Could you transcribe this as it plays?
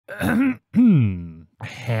Hello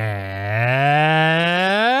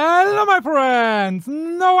my friends!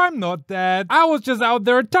 No, I'm not dead. I was just out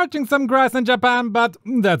there touching some grass in Japan, but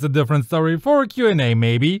that's a different story for a Q&A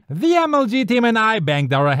maybe. The MLG team and I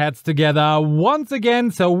banged our heads together once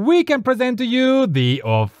again so we can present to you the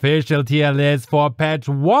official tier list for patch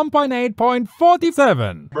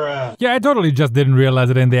 1.8.47. Bruh. Yeah, I totally just didn't realize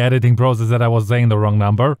it in the editing process that I was saying the wrong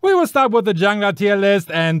number. We will start with the jungler tier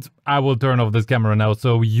list, and I will turn off this camera now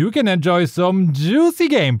so you can enjoy some juicy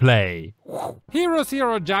gameplay. Heroes here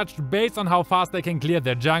are judged based on how fast they can clear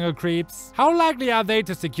their jungle creeps, how likely are they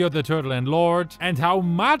to secure the turtle and lord, and how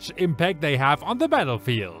much impact they have on the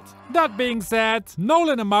battlefield. That being said,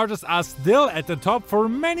 Nolan and Martis are still at the top for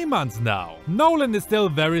many months now. Nolan is still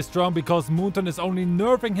very strong because Moonton is only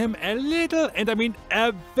nerfing him a little, and I mean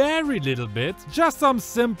a very little bit. Just some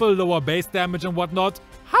simple lower base damage and whatnot.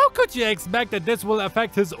 How could you expect that this will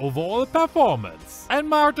affect his overall performance? And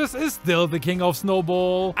Martis is still the king of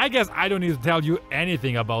Snowball. I guess I don't need to tell you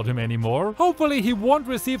anything about him anymore. Hopefully he won't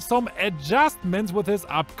receive some adjustments with his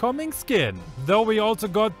upcoming skin. Though we also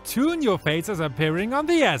got 2 new faces appearing on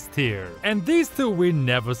the S tier. And these 2 we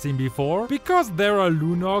never seen before, because there are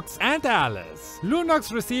Lunox and Alice.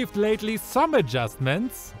 Lunox received lately some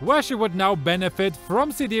adjustments, where she would now benefit from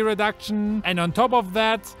CD reduction, and on top of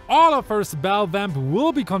that, all of her spell vamp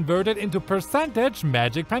will be converted into percentage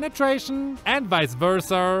magic penetration, and vice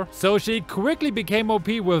versa. So she quickly became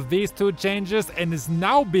OP with these 2 changes and is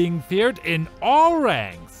now being feared in all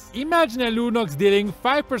ranks. Imagine a Lunox dealing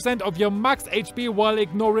 5% of your max HP while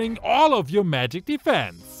ignoring all of your magic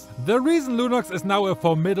defense. The reason Lunox is now a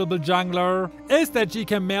formidable jungler is that she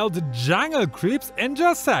can melt jungle creeps in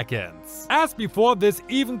just seconds. As before, this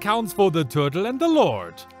even counts for the turtle and the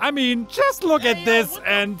lord. I mean, just look at this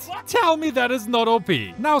and tell me that is not OP.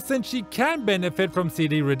 Now, since she can benefit from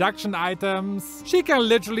CD reduction items, she can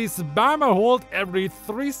literally spam a hold every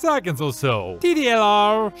 3 seconds or so.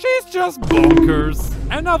 TDLR, she's just bonkers.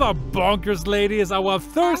 Another bonkers lady is our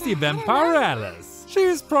thirsty vampire Alice. She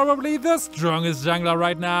is probably the strongest jungler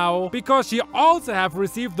right now, because she also have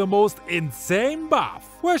received the most insane buff,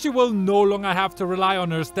 where she will no longer have to rely on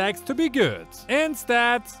her stacks to be good.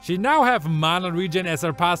 Instead, she now have mana regen as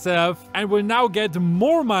her passive, and will now get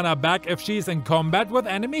more mana back if she's in combat with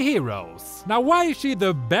enemy heroes. Now, why is she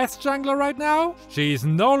the best jungler right now? She's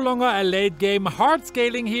no longer a late game hard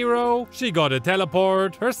scaling hero, she got a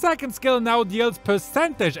teleport, her second skill now deals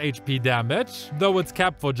percentage HP damage, though it's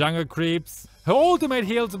capped for jungle creeps. Her ultimate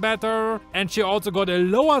heals better, and she also got a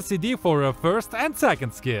lower CD for her first and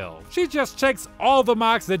second skill. She just checks all the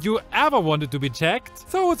marks that you ever wanted to be checked,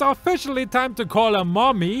 so it's officially time to call her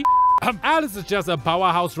mommy. Alice is just a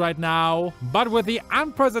powerhouse right now, but with the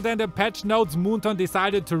unprecedented patch notes Moonton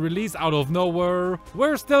decided to release out of nowhere,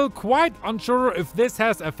 we're still quite unsure if this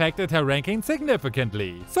has affected her ranking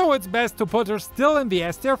significantly. So it's best to put her still in the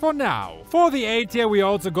S tier for now. For the A tier we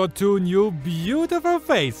also got 2 new beautiful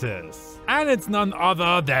faces. And it's none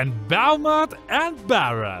other than Belmont and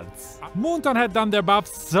Barrett. Moonton had done their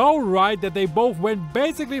buffs so right that they both went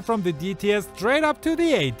basically from the D tier straight up to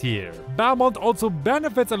the A tier. Belmont also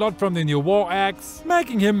benefits a lot from the new War Axe,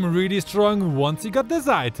 making him really strong once he got this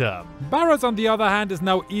item. Barrett on the other hand is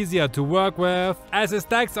now easier to work with, as his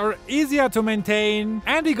stacks are easier to maintain,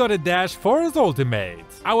 and he got a dash for his ultimate.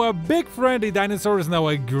 Our big friendly dinosaur is now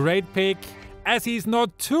a great pick, as he's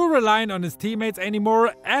not too reliant on his teammates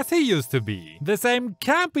anymore as he used to be. The same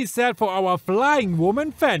can't be said for our flying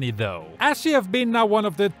woman Fanny though. As she have been now one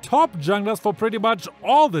of the top junglers for pretty much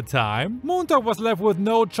all the time, Moonton was left with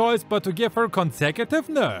no choice but to give her consecutive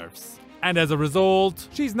nerfs. And as a result,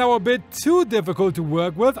 she's now a bit too difficult to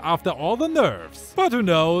work with after all the nerfs. But who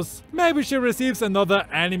knows, maybe she receives another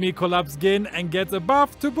enemy collapse skin and gets a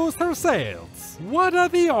buff to boost her sales. What are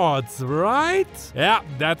the odds, right? Yeah,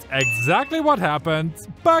 that's exactly what happened.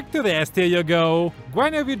 Back to the S tier you go.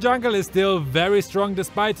 Guinevere jungle is still very strong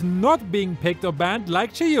despite not being picked or banned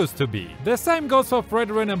like she used to be. The same goes for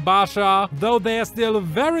Fredrin and Basha, though they are still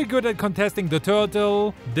very good at contesting the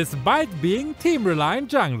turtle, despite being team-reliant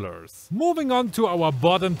junglers. Moving on to our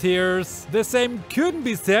bottom tiers, the same couldn't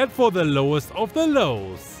be said for the lowest of the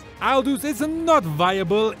lows. Aldous is not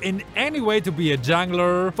viable in any way to be a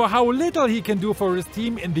jungler for how little he can do for his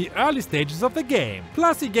team in the early stages of the game.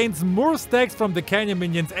 Plus he gains more stacks from the Canyon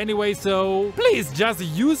minions anyway, so please just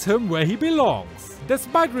use him where he belongs.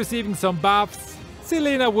 Despite receiving some buffs,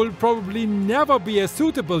 Selena will probably never be a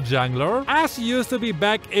suitable jungler as she used to be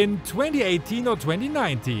back in 2018 or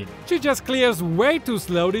 2019. She just clears way too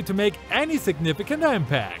slowly to make any significant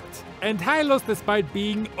impact. And Hylos, despite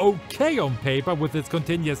being okay on paper with his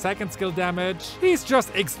continuous second skill damage, he's just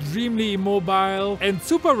extremely immobile and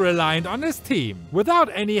super reliant on his team. Without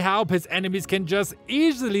any help, his enemies can just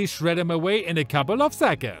easily shred him away in a couple of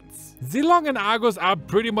seconds. Zilong and Argus are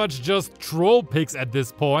pretty much just troll picks at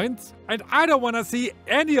this point, and I don't wanna see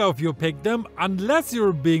any of you pick them unless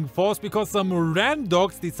you're being forced because some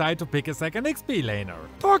randogs decide to pick a second XP laner.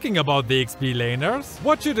 Talking about the XP laners,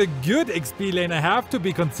 what should a good XP laner have to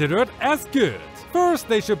be considered as good? First,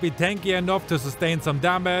 they should be tanky enough to sustain some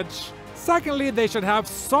damage. Secondly, they should have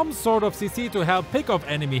some sort of CC to help pick off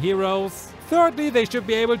enemy heroes. Thirdly, they should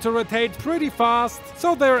be able to rotate pretty fast,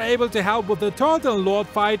 so they're able to help with the turtle lord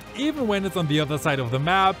fight even when it's on the other side of the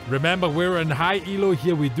map. Remember, we're in high elo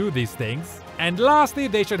here, we do these things. And lastly,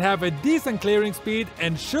 they should have a decent clearing speed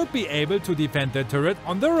and should be able to defend their turret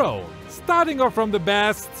on their own. Starting off from the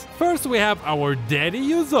best, first we have our daddy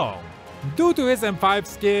Yuzong. Due to his M5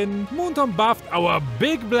 skin, Moonton buffed our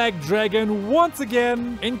big black dragon once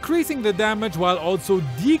again, increasing the damage while also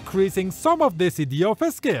decreasing some of the CD of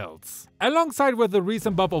his skills. Alongside with the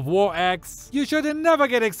recent buff of War Axe, you should never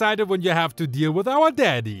get excited when you have to deal with our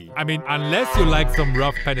daddy. I mean, unless you like some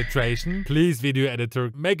rough penetration. Please, video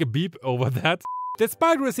editor, make a beep over that.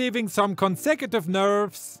 Despite receiving some consecutive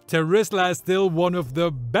nerfs, Terizla is still one of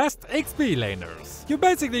the best XP laners. You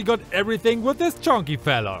basically got everything with this chunky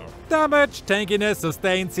fella. Damage, tankiness,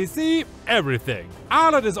 sustain, CC, everything.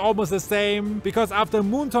 Arlott is almost the same, because after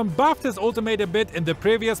Moonton buffed his ultimate a bit in the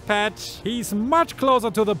previous patch, he's much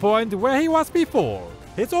closer to the point where he was before.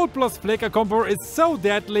 His ult plus flicker combo is so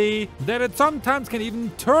deadly that it sometimes can even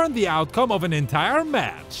turn the outcome of an entire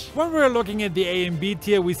match. When we're looking at the A and B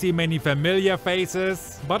tier, we see many familiar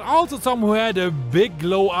faces, but also some who had a big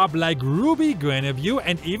glow up like Ruby, Guinevere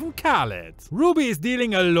and even Khaled. Ruby is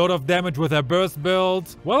dealing a lot of damage with her burst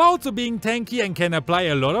build, while also being tanky and can apply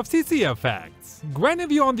a lot of CC effects.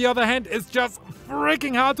 Guinevere on the other hand is just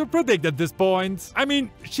freaking hard to predict at this point. I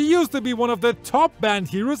mean, she used to be one of the top banned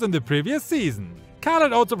heroes in the previous season.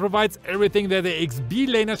 Khaled also provides everything that the XP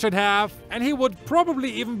laner should have, and he would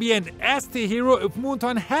probably even be an S-tier hero if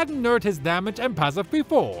Moonton hadn't nerfed his damage and passive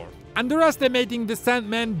before. Underestimating the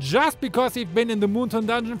Sandman just because he's been in the Moonton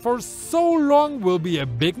dungeon for so long will be a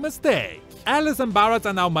big mistake. Alice and Barrett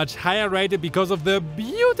are now much higher rated because of the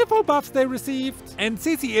beautiful buffs they received, and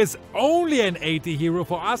Cici is only an 80 hero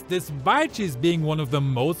for us despite she's being one of the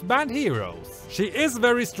most banned heroes. She is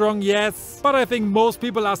very strong, yes, but I think most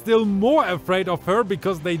people are still more afraid of her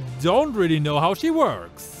because they don't really know how she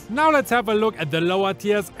works. Now let's have a look at the lower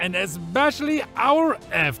tiers and especially our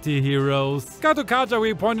F-tier heroes. 𝐃𝐢𝐬𝐜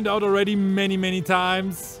we pointed out already many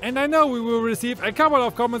times, and I know we will receive a couple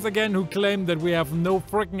of comments again who claim that we have no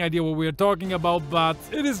freaking idea what we are talking about, but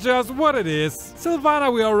it is just what it is.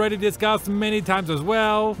 Sylvana we already discussed many times as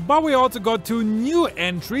well, but we also got 2 new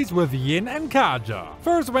entries with Yin and 𝐾𝐢𝐬𝐜.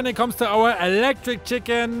 First, when it comes to our electric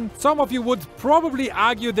chicken, some of you would probably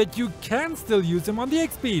argue that you can still use him on the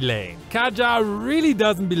XP lane. 𝐾𝐢𝐬𝐜 really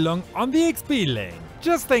doesn't belong on the XP lane.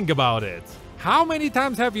 Just think about it. How many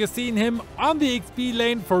times have you seen him on the XP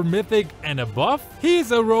lane for Mythic and above?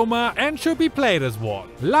 He's a roamer and should be played as one.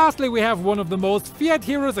 Lastly, we have one of the most feared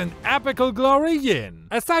heroes in epical glory, Yin.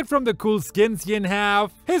 Aside from the cool skins Yin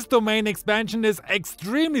have, his domain expansion is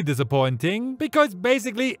extremely disappointing because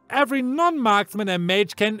basically every non-marksman and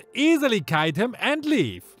mage can easily kite him and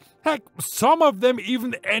leave. Heck, some of them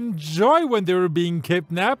even enjoy when they're being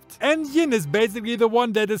kidnapped, and Yin is basically the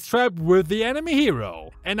one that is trapped with the enemy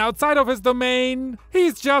hero. And outside of his domain,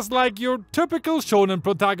 he's just like your typical shonen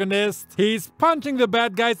protagonist. He's punching the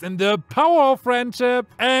bad guys in the power of friendship,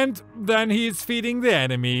 and then he's feeding the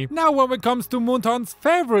enemy. Now when it comes to Moonton's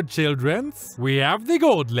favorite childrens, we have the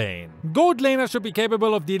gold lane. Gold laners should be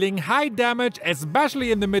capable of dealing high damage,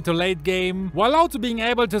 especially in the mid to late game, while also being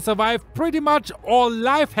able to survive pretty much all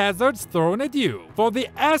life hazards thrown at you. For the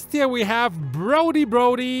S tier we have Brody.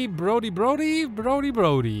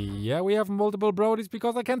 Yeah, we have multiple Brodies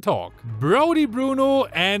because I can talk. Brody Bruno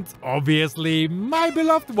and obviously my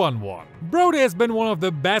beloved 1-1. Brody has been one of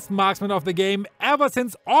the best marksmen of the game ever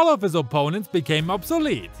since all of his opponents became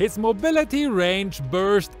obsolete. His mobility, range,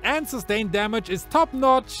 burst and sustained damage is top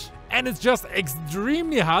notch, and it's just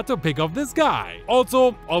extremely hard to pick off this guy.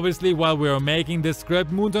 Also, obviously while we were making this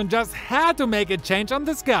script, Moonton just had to make a change on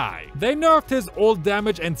this guy. They nerfed his ult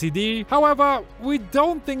damage and CD, however, we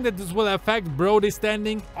don't think that this will affect Brody's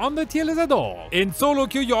standing on the tier list at all. In solo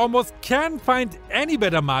queue you almost can't find any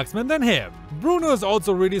better marksman than him. Bruno is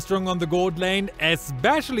also really strong on the gold lane,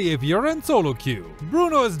 especially if you're in solo queue.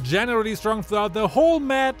 Bruno is generally strong throughout the whole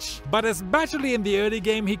match, but especially in the early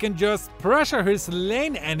game he can just pressure his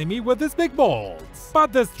lane enemy with his big balls.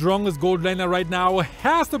 But the strongest gold laner right now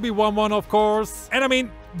has to be 1-1, of course. And I mean,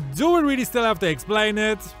 do we really still have to explain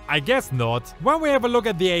it? I guess not. When we have a look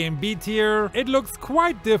at the A and B tier, it looks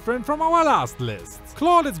quite different from our last list.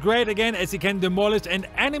 𝐾𝐢𝐬𝐜𝐸 is great again as he can demolish an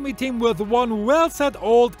enemy team with one well-set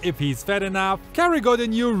ult if he's fed enough. 𝐾𝐢𝐬𝐜𝐸 got a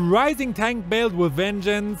new rising tank build with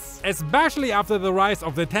vengeance, especially after the rise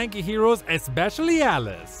of the tanky heroes, especially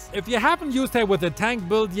Alice. If you haven't used her with a tank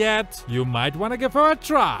build yet, you might wanna give her a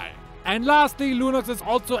try. And lastly, 𝐿unox is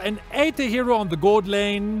also an A tier hero on the gold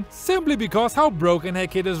lane, simply because how broken her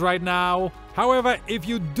kit is right now. However, if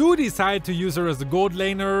you do decide to use her as a gold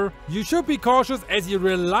laner, you should be cautious as you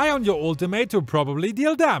rely on your ultimate to probably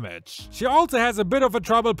deal damage. She also has a bit of a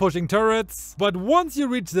trouble pushing turrets, but once you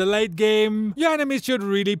reach the late game, your enemies should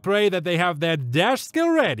really pray that they have their dash skill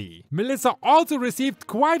ready. Melissa also received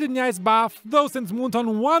quite a nice buff, though since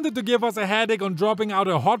Moonton wanted to give us a headache on dropping out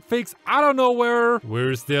a hotfix out of nowhere,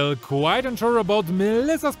 we're still quite unsure about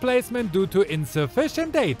Melissa's placement due to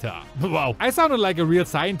insufficient data. Wow, I sounded like a real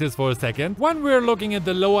scientist for a second. When we're looking at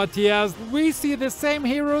the lower tiers, we see the same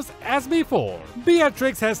heroes as before.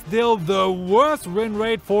 Beatrix has still the worst win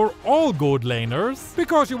rate for all gold laners,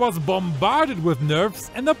 because she was bombarded with nerfs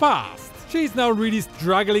in the past. She's now really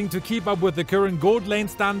struggling to keep up with the current gold lane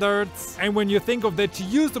standards, and when you think of that she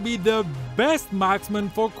used to be the best marksman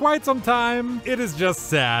for quite some time, it is just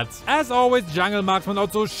sad. As always, jungle marksman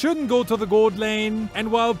also shouldn't go to the gold lane, and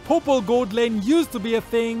while Popol gold lane used to be a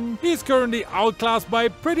thing, he's currently outclassed by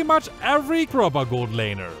pretty much every proper gold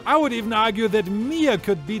laner. I would even argue that Mia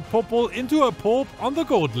could beat Popol into a pulp on the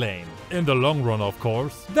gold lane. In the long run, of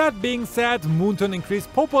course. That being said, Moonton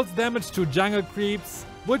increased Popol's damage to jungle creeps,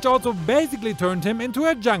 which also basically turned him into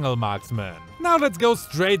a jungle marksman. Now let's go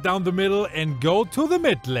straight down the middle and go to the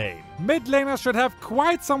mid lane. Mid laners should have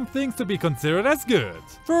quite some things to be considered as good.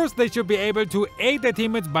 First, they should be able to aid their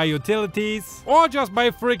teammates by utilities, or just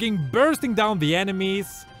by freaking bursting down the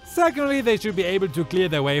enemies. Secondly, they should be able to clear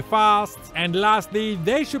their way fast. And lastly,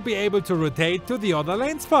 they should be able to rotate to the other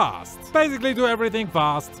lanes fast. Basically do everything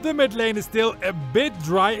fast. The mid lane is still a bit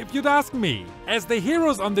dry if you'd ask me, as the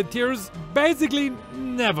heroes on the tiers basically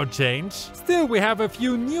never change. Still, we have a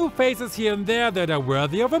few new faces here and there that are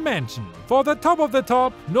worthy of a mention. For the top of the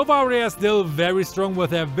top, Novaria is still very strong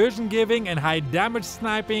with her vision giving and high damage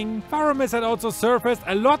sniping. Faramis had also surfaced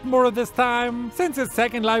a lot more this time, since his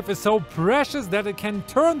second life is so precious that it can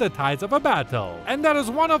turn the tides of a battle. And that is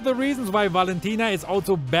one of the reasons why Valentina is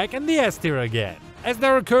also back in the S tier again, as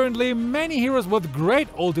there are currently many heroes with great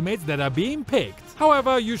ultimates that are being picked.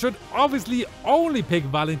 However, you should obviously only pick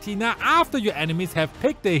Valentina after your enemies have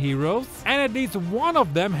picked their heroes and at least one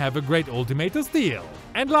of them have a great ultimate to steal.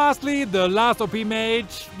 And lastly, the last OP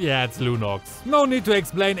mage, yeah, it's 𝐿unox. No need to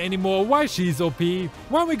explain anymore why she's OP.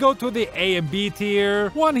 When we go to the A and B tier,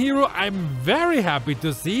 one hero I'm very happy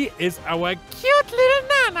to see is our cute little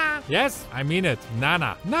Nana. Yes, I mean it,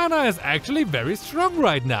 Nana. Nana is actually very strong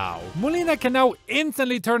right now. Molina can now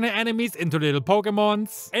instantly turn her enemies into little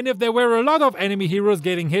Pokemons, and if there were a lot of enemy heroes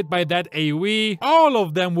getting hit by that AoE, all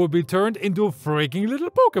of them would be turned into freaking little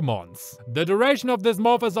Pokemons. The duration of this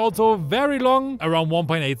morph is also very long, around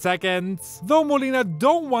 1.8 seconds, though Molina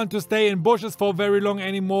don't want to stay in bushes for very long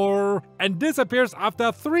anymore and disappears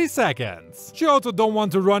after 3 seconds. She also don't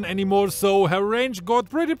want to run anymore, so her range got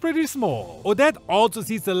pretty small. Odette also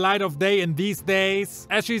sees the light of day in these days,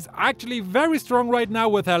 as she's actually very strong right now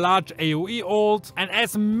with her large AoE ult, and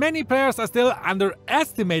as many players are still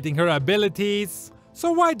underestimating her abilities,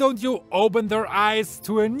 so why don't you open their eyes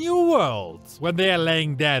to a new world when they are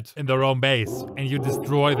laying dead in their own base and you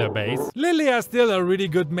destroy their base? Lilia is still a really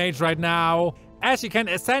good mage right now, as she can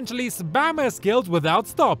essentially spam her skills without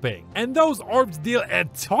stopping, and those orbs deal a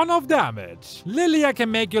ton of damage. Lilia can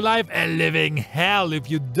make your life a living hell if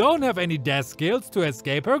you don't have any dash skills to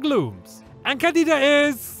escape her glooms. And Kadita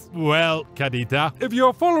is... well, Kadita. If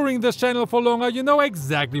you're following this channel for longer, you know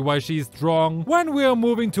exactly why she's strong. When we're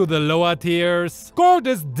moving to the lower tiers, Gord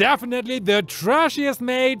is definitely the trashiest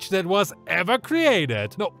mage that was ever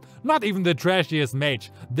created. No, not even the trashiest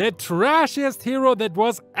mage. The trashiest hero that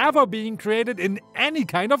was ever being created in any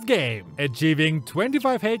kind of game. Achieving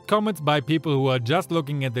 25 hate comments by people who are just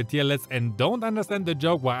looking at the tier list and don't understand the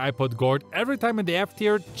joke why I put Gord every time in the F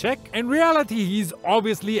tier, check. In reality, he's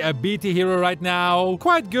obviously a B tier hero right now.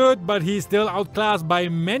 Quite good, but he's still outclassed by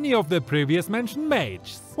many of the previous mentioned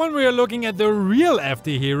mages. When we are looking at the real F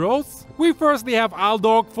tier heroes, we firstly have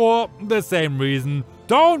Aldog for the same reason.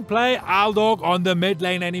 Don't play Aldog on the mid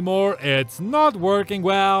lane anymore, it's not working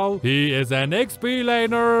well. He is an XP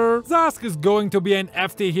laner. Zask is going to be an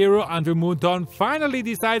FT hero until Moonton finally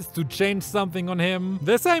decides to change something on him.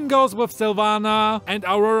 The same goes with Sylvana, and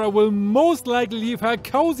Aurora will most likely leave her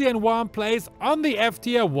cozy and warm place on the F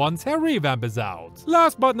tier once her revamp is out.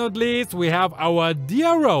 Last but not least, we have our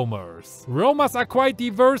dear roamers. Roamers are quite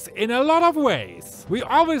diverse in a lot of ways. We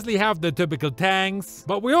obviously have the typical tanks,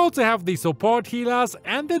 but we also have the support healers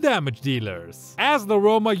and the damage dealers. As the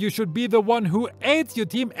roamer, you should be the one who aids your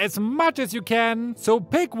team as much as you can, so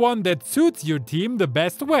pick one that suits your team the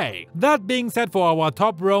best way. That being said, for our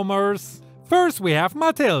top roamers, first we have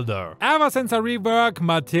Matilda. Ever since her rework,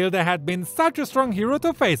 Matilda had been such a strong hero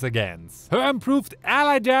to face against. Her improved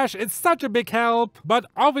ally dash is such a big help, but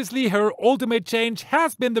obviously her ultimate change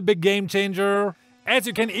has been the big game changer, as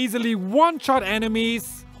you can easily one-shot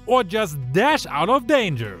enemies or just dash out of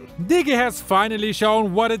danger. Diggy has finally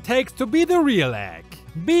shown what it takes to be the real egg.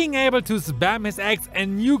 Being able to spam his X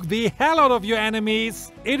and nuke the hell out of your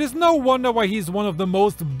enemies, it is no wonder why he's one of the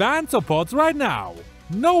most banned supports right now.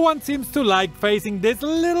 No one seems to like facing this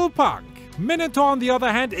little punk. Minotaur on the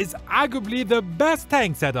other hand is arguably the best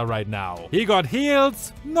tank setter right now. He got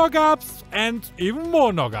heals, knock-ups and even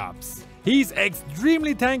more knock-ups. He's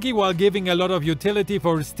extremely tanky while giving a lot of utility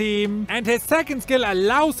for his team, and his second skill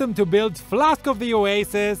allows him to build Flask of the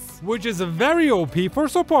Oasis, which is very OP for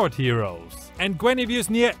support heroes. And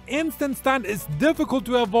Guinevere's near instant stun is difficult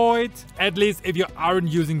to avoid, at least if you aren't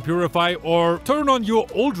using Purify or turn on your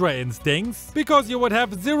Ultra Instincts, because you would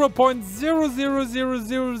have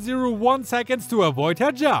 0.000001 seconds to avoid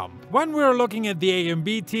her jump. When we're looking at the A and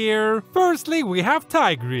B tier, firstly we have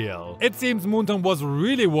𝐾𝐢𝐬𝐜𝐸. It seems Moonton was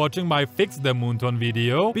really watching my Fix the Moonton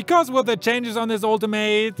video, because with the changes on his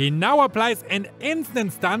ultimate, he now applies an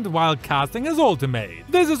instant stun while casting his ultimate.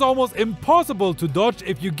 This is almost impossible to dodge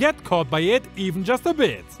if you get caught by it even just a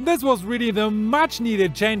bit. This was really the much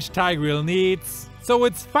needed change 𝐾𝐢𝐬𝐜𝐸 needs, so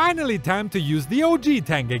it's finally time to use the OG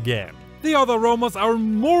tank again. The other roamers are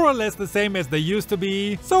more or less the same as they used to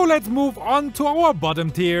be, so let's move on to our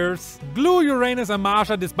bottom tiers. Glue, Uranus and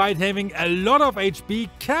Marsha, despite having a lot of HP,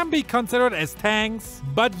 can be considered as tanks,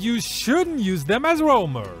 but you shouldn't use them as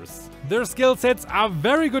roamers. Their skill sets are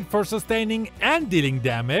very good for sustaining and dealing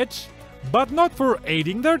damage, but not for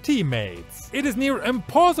aiding their teammates. It is near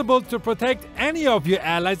impossible to protect any of your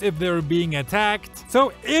allies if they're being attacked,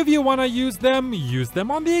 so if you wanna use them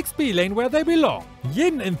on the XP lane where they belong.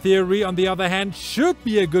 Yin, in theory, on the other hand, should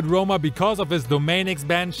be a good roamer because of his domain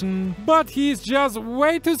expansion, but he's just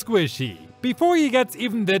way too squishy. Before he gets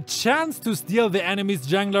even the chance to steal the enemy's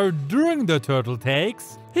jungler during the turtle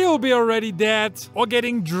takes, he'll be already dead or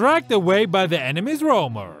getting dragged away by the enemy's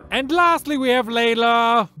roamer. And lastly we have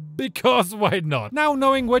Layla, because why not? Now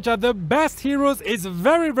knowing which are the best heroes is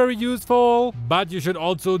very useful, but you should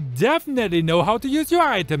also definitely know how to use your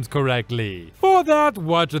items correctly. For that,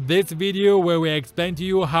 watch this video where we explain to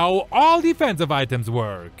you how all defensive items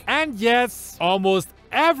work. And yes, almost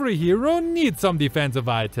every hero needs some defensive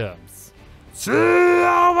items. See you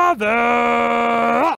over there!